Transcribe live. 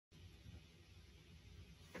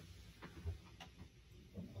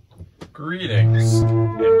Greetings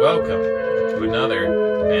and welcome to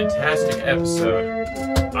another fantastic episode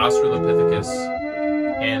of Lopithecus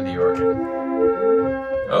and the organ.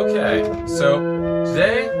 Okay, so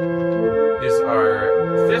today is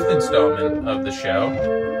our fifth installment of the show,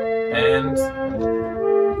 and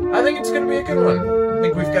I think it's going to be a good one. I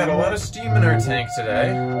think we've got a lot of steam in our tank today,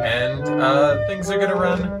 and things are going to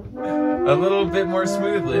run a little bit more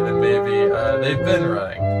smoothly than maybe they've been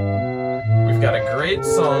running. We've got a great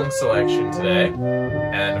song selection today,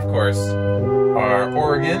 and of course, our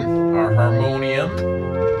organ, our harmonium,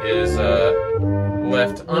 is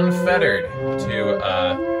left unfettered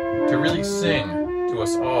to really sing to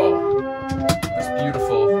us all this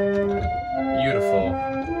beautiful, beautiful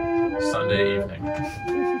Sunday evening.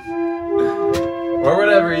 Or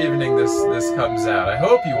whatever evening this comes out. I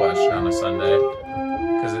hope you watched it on a Sunday,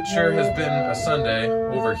 because it sure has been a Sunday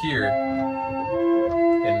over here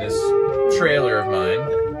in this trailer of mine,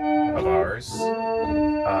 of ours.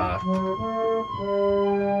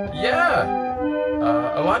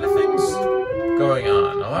 A lot of things going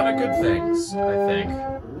on, a lot of good things, I think.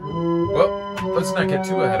 Well, let's not get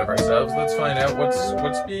too ahead of ourselves. Let's find out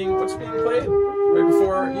what's being played right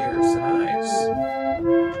before our ears and eyes.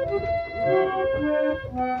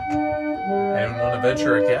 Anyone want to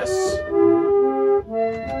venture a guess?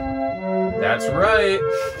 That's right.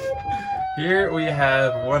 Here we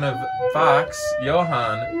have one of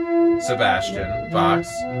Johann Sebastian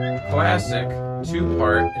Bach's classic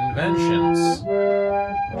two-part inventions.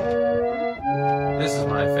 This is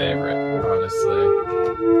my favorite, honestly.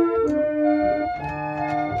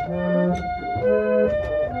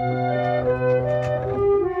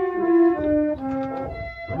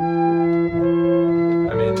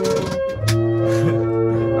 I mean,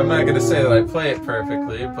 I'm not going to say that I play it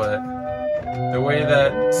perfectly, but the way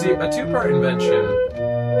that, see, a two-part invention,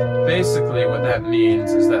 basically what that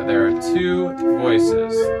means is that there are two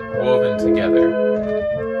voices woven together.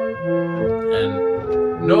 And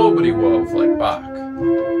nobody wove like Bach.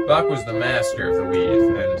 Bach was the master of the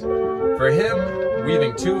weave, and for him,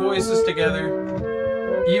 weaving two voices together,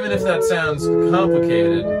 even if that sounds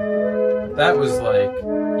complicated, that was like,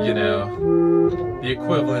 you know, the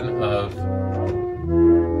equivalent of,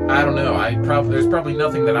 I don't know, there's probably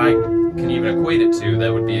nothing that I can even equate it to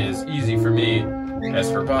that would be as easy for me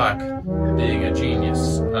as for Bach being a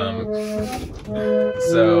genius.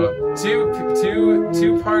 So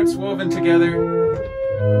two parts woven together.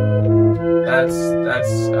 That's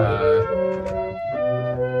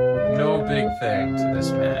no big thing to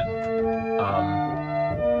this man.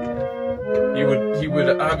 He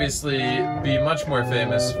would obviously be much more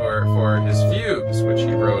famous for his fugues, which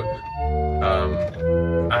he wrote.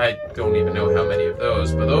 I don't even know how many of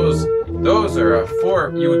those, but those are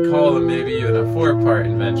you would call them maybe even a four-part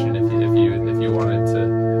invention if you wanted to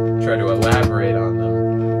try to elaborate on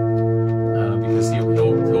them, because he'll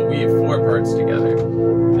weave four parts together,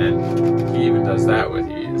 and he even does that with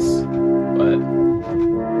ease. But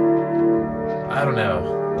I don't know.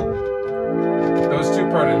 Those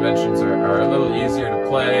two-part inventions are a little easier to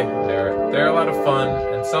play. They're a lot of fun,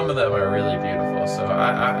 and some of them are really beautiful. So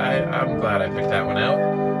I'm glad I picked that one out,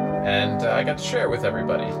 and I got to share it with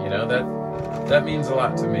everybody. You know, that means a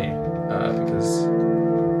lot to me, because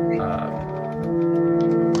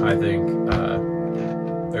I think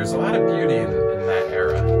there's a lot of beauty in that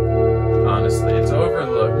era. Honestly, it's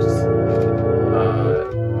overlooked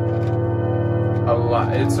a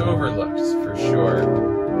lot. It's overlooked for sure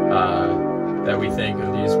that we think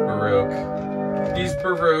of these baroque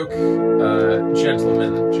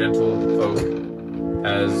gentle folk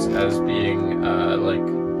as being like,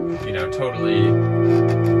 you know, totally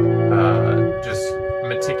just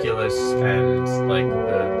meticulous and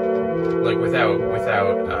like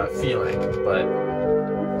without feeling. But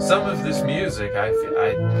some of this music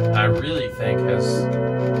I really think has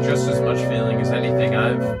just as much feeling as anything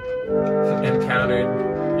I've encountered,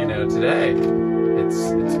 you know, today.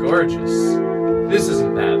 It's gorgeous. This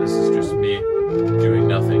isn't that. This is just me doing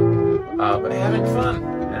nothing, but having fun,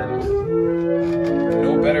 and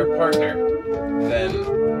no better partner than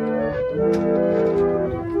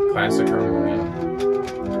classic harmonium.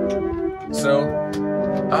 So,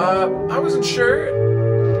 I wasn't sure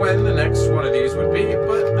when the next one of these would be,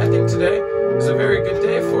 but I think today is a very good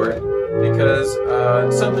day for it, because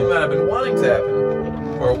something that I've been wanting to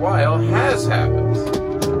happen for a while has happened.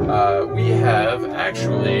 We have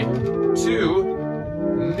actually two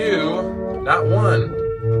new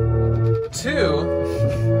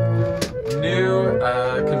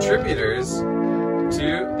contributors to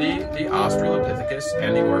the Australopithecus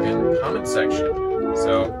and the organ comment section.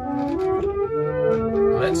 So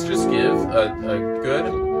let's just give a good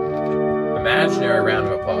imaginary round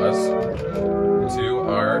of applause to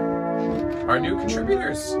our new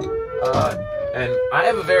contributors. And I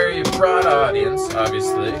have a very broad audience,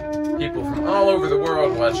 obviously. People from all over the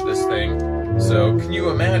world watch this thing. So can you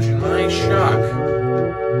imagine my shock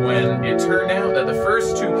when it turned out that the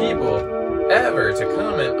first two people ever to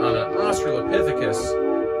comment on an Australopithecus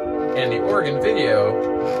and the organ video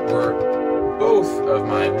were both of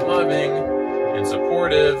my loving and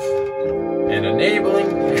supportive and enabling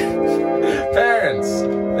parents.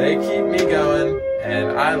 They keep me going,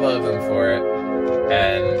 and I love them for it.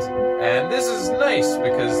 And this is nice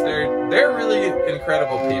because they're really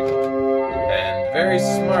incredible people and very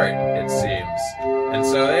smart, it seems. And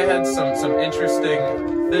so they had some interesting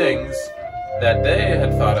things that they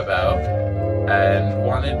had thought about and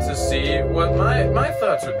wanted to see what my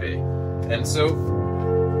thoughts would be. And so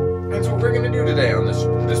that's what we're going to do today on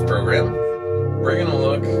this program. We're going to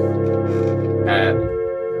look at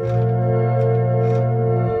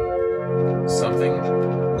something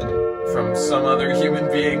from some other human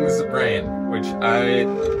being's brain, which I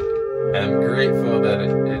am grateful that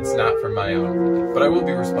it's not from my own, but I will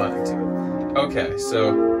be responding to it. Okay,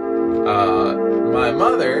 so my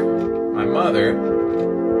mother,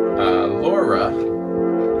 Laura,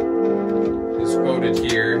 is quoted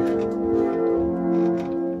here.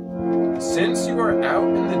 Since you are out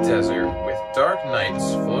in the desert with dark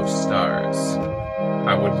nights full of stars,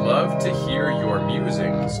 I would love to hear your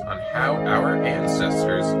musings on how our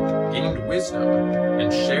ancestors gained wisdom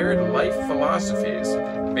and shared life philosophies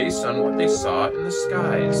based on what they saw in the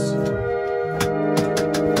skies.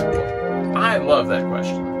 I love that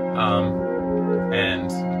question.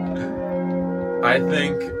 And I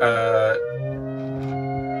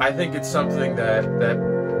think it's something that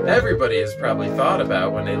everybody has probably thought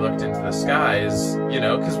about when they looked into the skies, you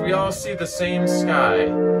know, because we all see the same sky,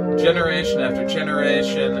 generation after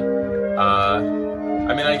generation. I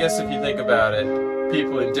mean, I guess if you think about it,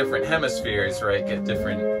 people in different hemispheres, right, get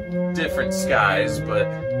different skies, but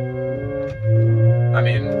I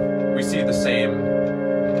mean, we see the same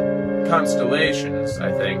constellations,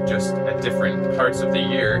 I think, just at different parts of the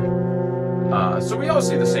year. So we all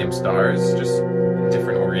see the same stars, just in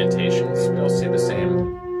different orientations. We all see the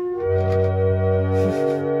same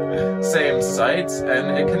sights,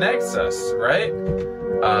 and it connects us, right?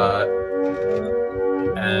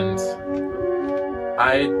 And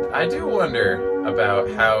I do wonder about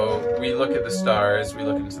how we look at the stars, we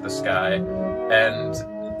look into the sky, and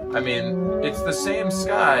I mean, it's the same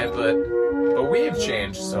sky, but we've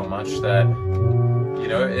changed so much that, you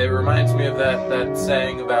know, it reminds me of that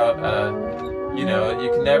saying about, you know, you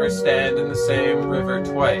can never stand in the same river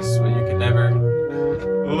twice, but you can never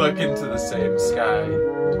look into the same sky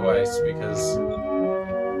twice, because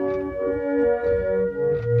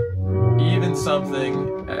even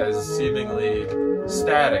something as seemingly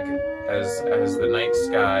static as the night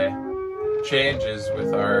sky changes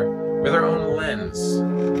with our own lens.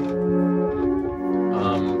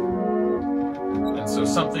 And so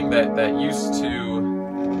something that used to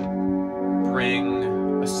bring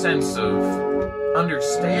a sense of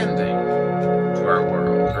understanding to our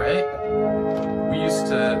world, right? We used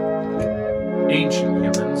to, ancient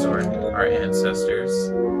humans, or our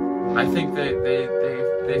ancestors, I think they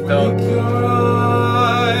felt... Wake your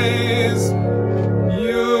eyes,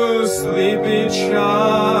 you sleepy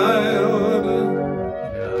child. You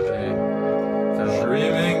know, they felt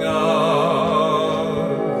dreaming of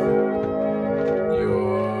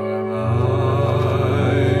your eyes.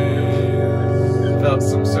 Felt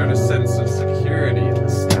some sort of sense of security in the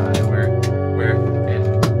sky, where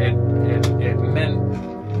it meant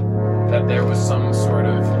that there was some sort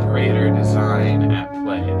of greater design at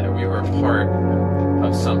play, that we were part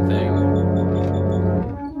of something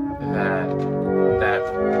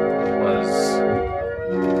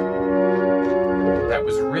that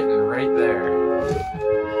was written right there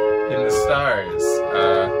in the stars,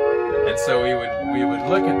 and so we would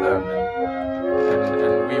look at them,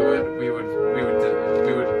 and we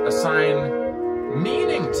would assign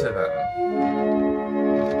meaning to them.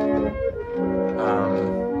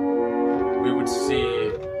 We would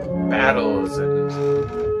see battles and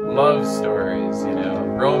love stories, you know,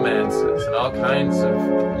 romances, and all kinds of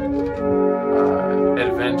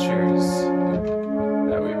adventures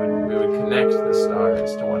that we would connect the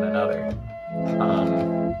stars to one another.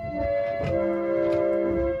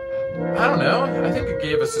 I don't know, I think it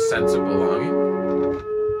gave us a sense of belonging,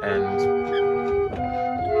 and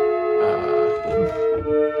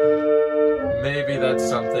maybe that's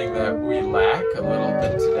something that we lack a little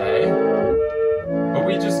bit today, but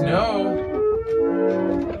we just know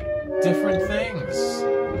different things.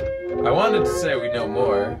 I wanted to say we know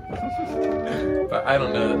more, but I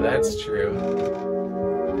don't know that that's true.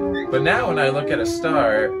 But now when I look at a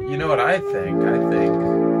star, you know what I think? I think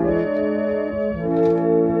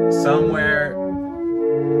somewhere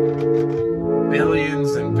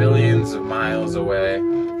billions and billions of miles away.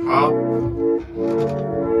 Hop,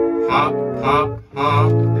 hop, hop,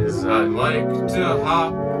 hop. I'd like to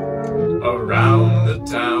hop around the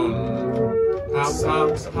town. Hop,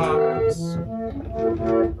 hop, hop.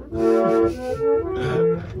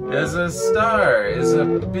 As a star is a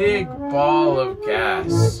big ball of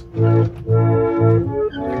gas,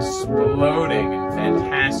 exploding in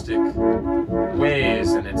fantastic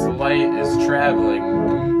ways, and its light is traveling.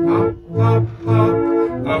 Hop, hop, hop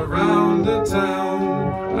around the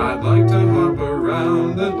town. I'd like to hop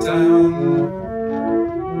around the town.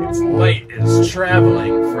 Its light is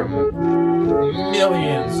traveling from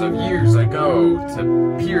millions of years ago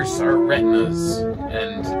to pierce our retinas,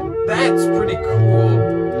 and that's pretty cool,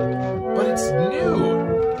 but it's new.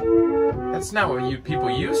 That's not what people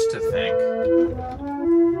used to think.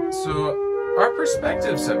 So our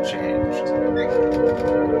perspectives have changed,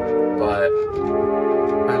 but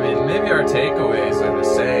I mean, maybe our takeaways are the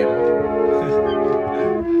same.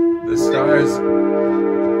 The stars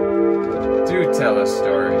do tell a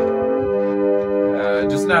story.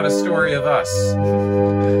 Just not a story of us.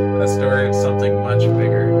 A story of something much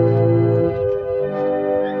bigger.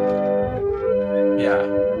 Yeah.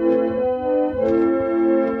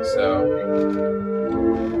 So,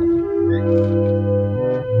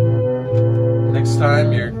 next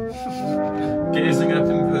time you're gazing up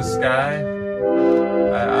into the sky,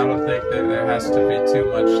 I don't think that there has to be too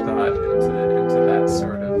much thought into that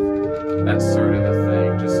sort of a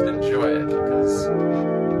thing. Just enjoy it, because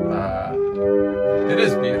it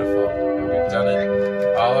is beautiful. We've done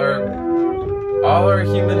it all our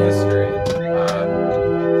human history.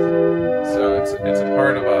 So it's a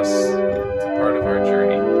part of us. It's a part of our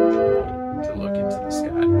journey to look into the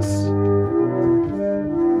skies.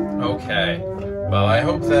 Okay. Well, I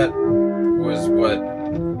hope that was what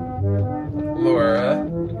Laura,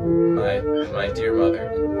 my dear mother,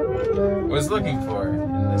 was looking for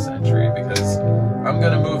in this entry, because I'm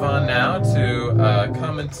gonna move on now to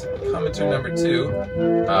commenter number 2.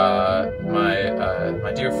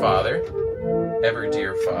 My dear father, ever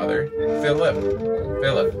dear father, Philip,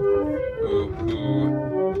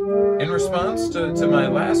 who in response to my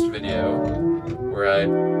last video, where I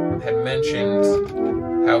had mentioned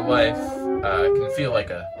how life can feel like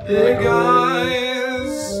a Big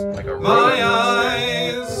eyes, my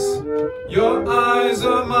eyes, your eyes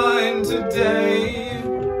are mine today.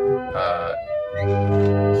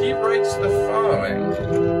 He writes the following.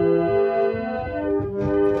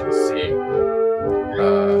 Let's see.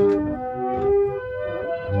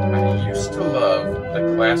 I used to love the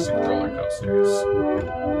classic roller coasters.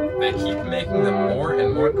 They keep making them more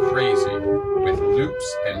and more crazy, with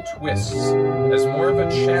loops and twists as more of a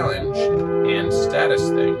challenge and status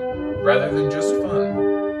thing, rather than just fun.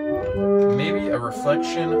 Maybe a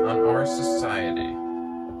reflection on our society.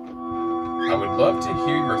 I would love to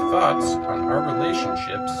hear your thoughts on our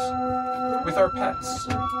relationships with our pets.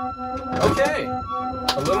 Okay,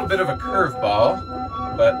 a little bit of a curveball,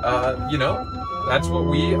 but you know, that's what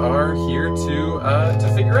we are here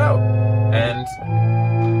to figure out. And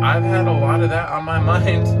I've had a lot of that on my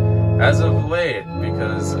mind as of late,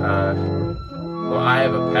 because well, I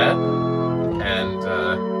have a pet, and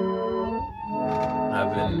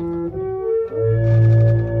I've been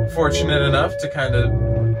fortunate enough to kind of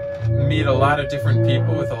meet a lot of different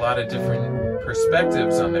people with a lot of different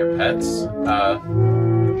perspectives on their pets,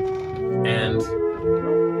 and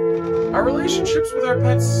our relationships with our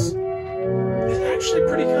pets is actually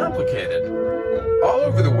pretty complicated. All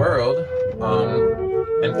over the world,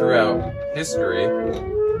 and throughout history,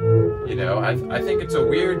 you know, I think it's a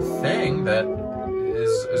weird thing that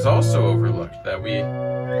is also overlooked, that we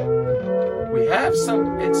have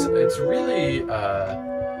some, it's really,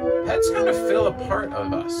 pets kind of fill a part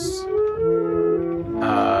of us,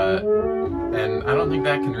 and I don't think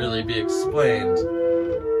that can really be explained,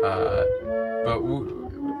 but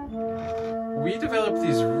we develop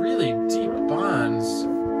these really deep bonds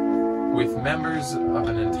with members of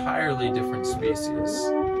an entirely different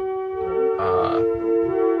species,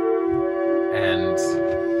 and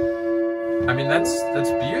I mean, that's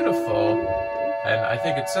beautiful, and I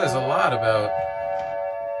think it says a lot about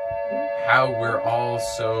how we're all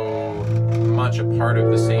so much a part of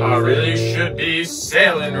the same I thing. really should be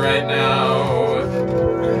sailing right now.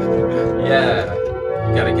 Yeah,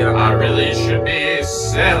 you gotta get on. I really should be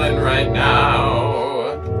sailing right now.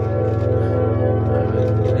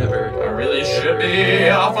 be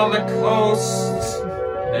off on the coast.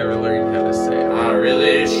 Never learned how to say it. I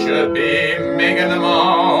really should be making the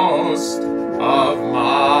most of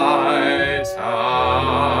my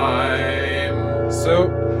time. So,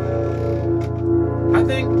 I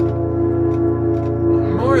think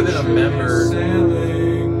more than a member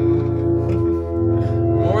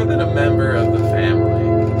of the family,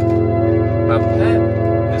 a pet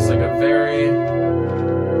is like a very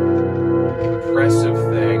impressive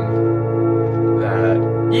thing that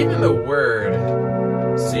even the word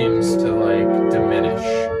seems to like diminish.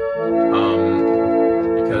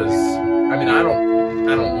 Because I mean I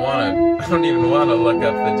don't even want to look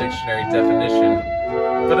up the dictionary definition,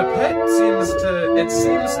 but a pet seems to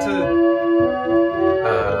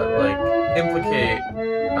like implicate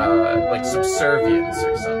like subservience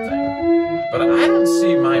or something. But I don't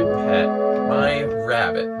see my pet, my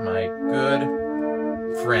rabbit, my good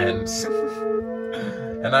friend,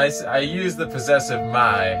 and I use the possessive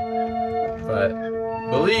my, but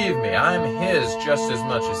believe me, I'm his just as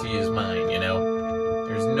much as he is mine, you know?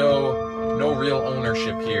 There's no real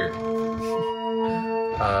ownership here.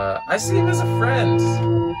 I see him as a friend.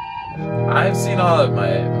 I've seen all of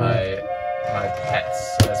my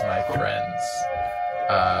pets as my friends.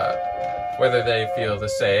 Whether they feel the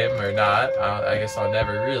same or not, I guess I'll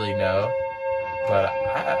never really know. But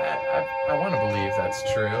I want to believe that's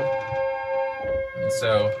true. And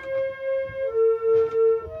so,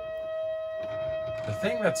 the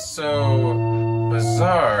thing that's so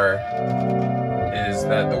bizarre is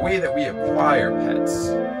that the way that we acquire pets,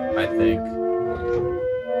 I think,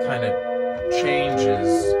 kind of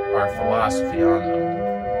changes our philosophy on them.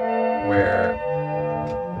 Where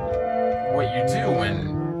what you do when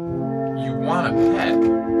you want a pet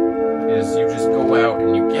is you just go out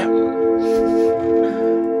and you get one.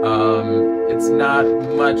 It's not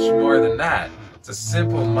much more than that. It's a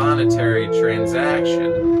simple monetary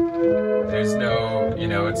transaction. There's no, you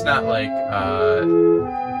know, it's not like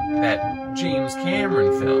that James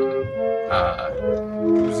Cameron film.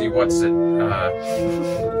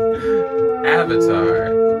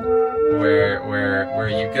 Avatar, where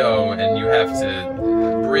you go and you have to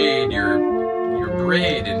braid your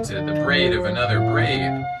braid into the braid of another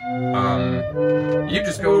braid. You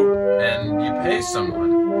just go and you pay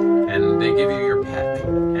someone, and they give you your pet,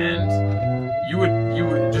 and you would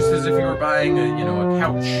just as if you were buying a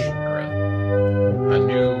couch or a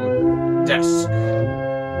new desk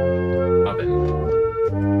oven,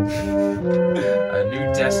 a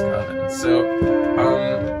new desk oven. So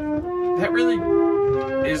that really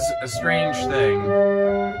is a strange thing.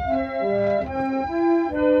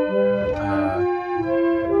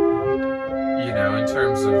 In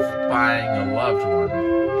terms of buying a loved one.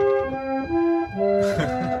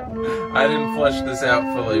 I didn't flesh this out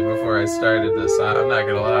fully before I started this, I'm not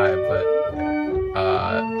gonna lie, but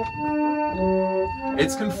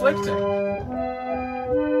it's conflicting.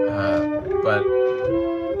 But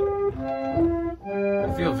I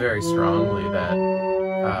feel very strongly that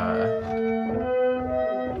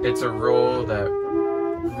it's a role that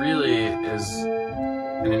really is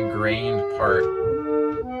an ingrained part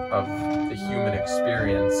of the human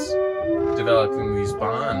experience, developing these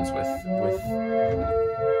bonds with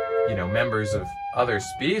members of other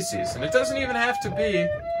species. And it doesn't even have to be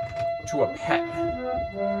to a pet,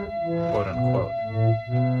 quote unquote,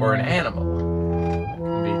 or an animal. It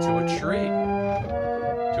can be to a tree,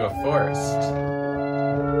 to a forest,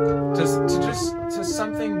 to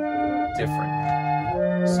something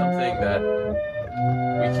different, something that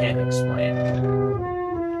we can't explain.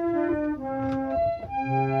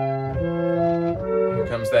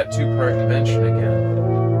 Comes that two-part invention again.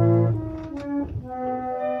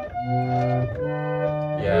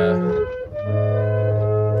 Yeah.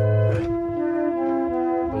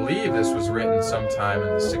 I believe this was written sometime in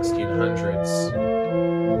the 1600s.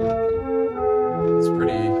 It's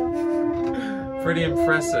pretty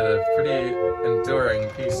impressive, pretty enduring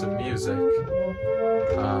piece of music.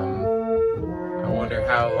 I wonder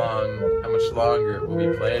how much longer it will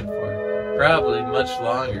be played for. Probably much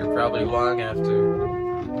longer, probably long after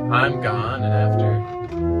I'm gone and after,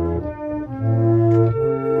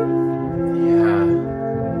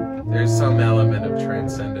 there's some element of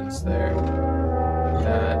transcendence there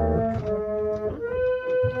that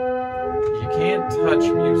you can't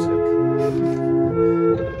touch music.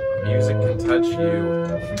 Music can touch you,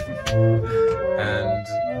 and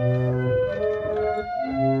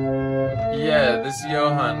this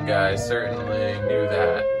Johann guy certainly knew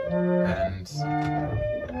that, and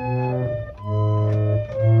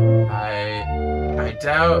I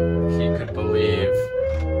doubt he could believe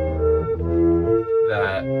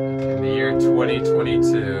that in the year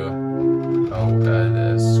 2022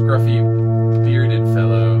 the scruffy bearded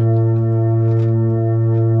fellow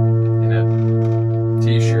in a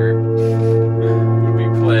t-shirt would be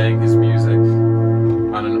playing his music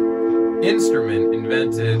on an instrument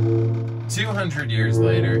invented 200 years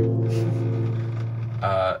later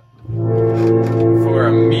for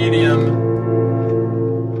a medium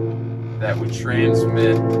that would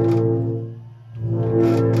transmit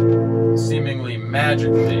seemingly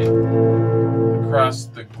magically across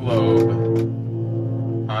the globe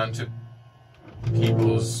onto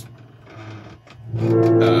people's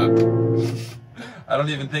I don't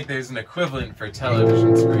even think there's an equivalent for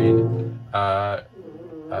television screen,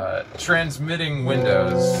 transmitting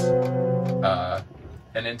windows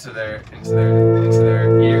and into their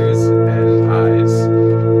ears and eyes.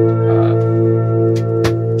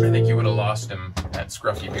 I think you would have lost him, that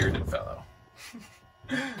scruffy bearded fellow.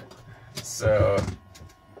 So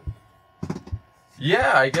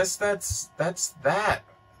yeah, I guess that's that.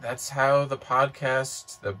 That's how the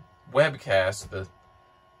podcast, the webcast, the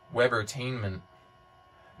webertainment.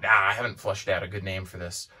 Nah, I haven't flushed out a good name for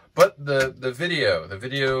this. But the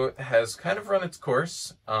video has kind of run its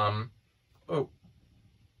course. Oh,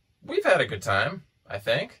 we've had a good time, I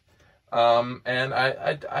think. And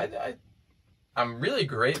I'm really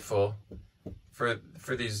grateful for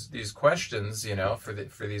these questions, you know, for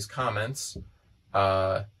these comments.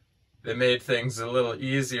 They made things a little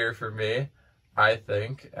easier for me, I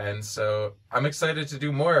think, and so I'm excited to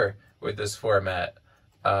do more with this format.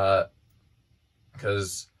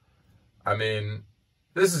 Because, I mean,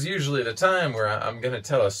 this is usually the time where I'm gonna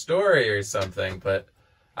tell a story or something, but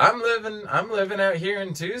I'm living out here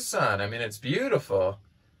in Tucson. I mean, it's beautiful.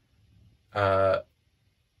 But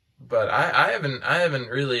I haven't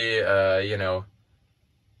really you know,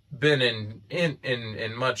 been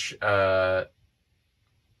in much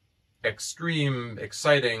extreme,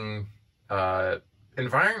 exciting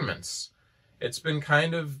environments. It's been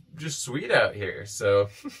kind of just sweet out here. So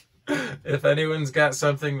if anyone's got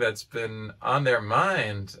something that's been on their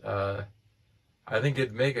mind, I think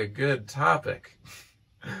it'd make a good topic.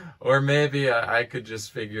 Or maybe I could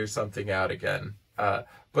just figure something out again. But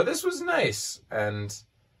this was nice, and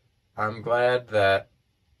I'm glad that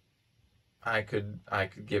I could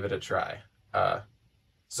give it a try.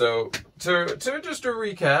 So to just a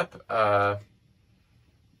recap,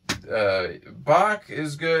 Bach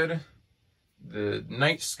is good, the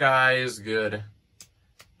night sky is good,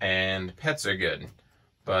 and pets are good,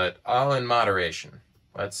 but all in moderation.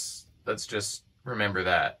 Let's just remember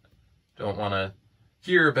that. Don't want to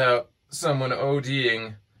hear about someone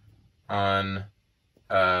ODing on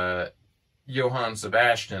Johann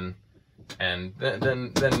Sebastian, and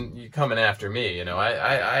then you coming after me. You know,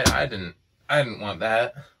 I didn't want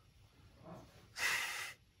that.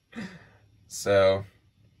 So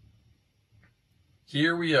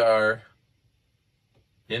here we are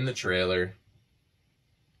in the trailer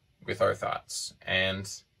with our thoughts,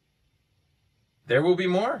 and there will be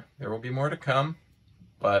more. There will be more to come,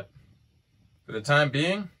 but for the time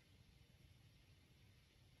being,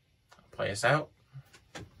 I'll play us out.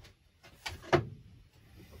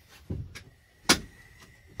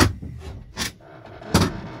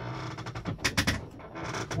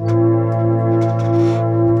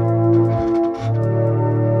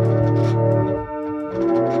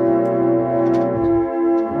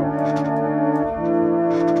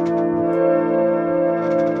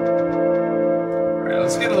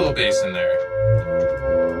 Let's get a little bass in there.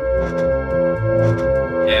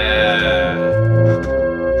 Yeah.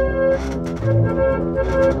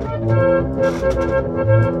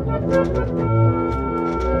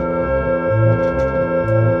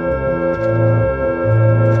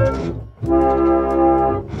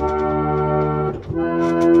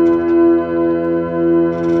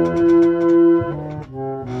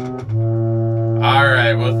 All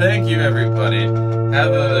right, well, thank you, everybody.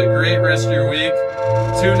 Have a great rest of your week.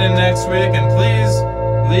 Tune in next week, and please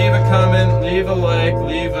leave a comment, leave a like,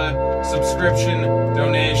 leave a subscription,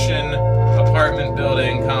 donation, apartment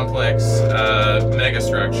building, complex,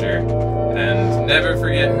 megastructure, and never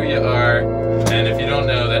forget who you are, and if you don't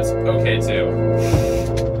know, that's okay too.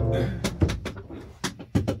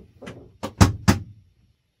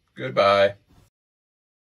 Goodbye.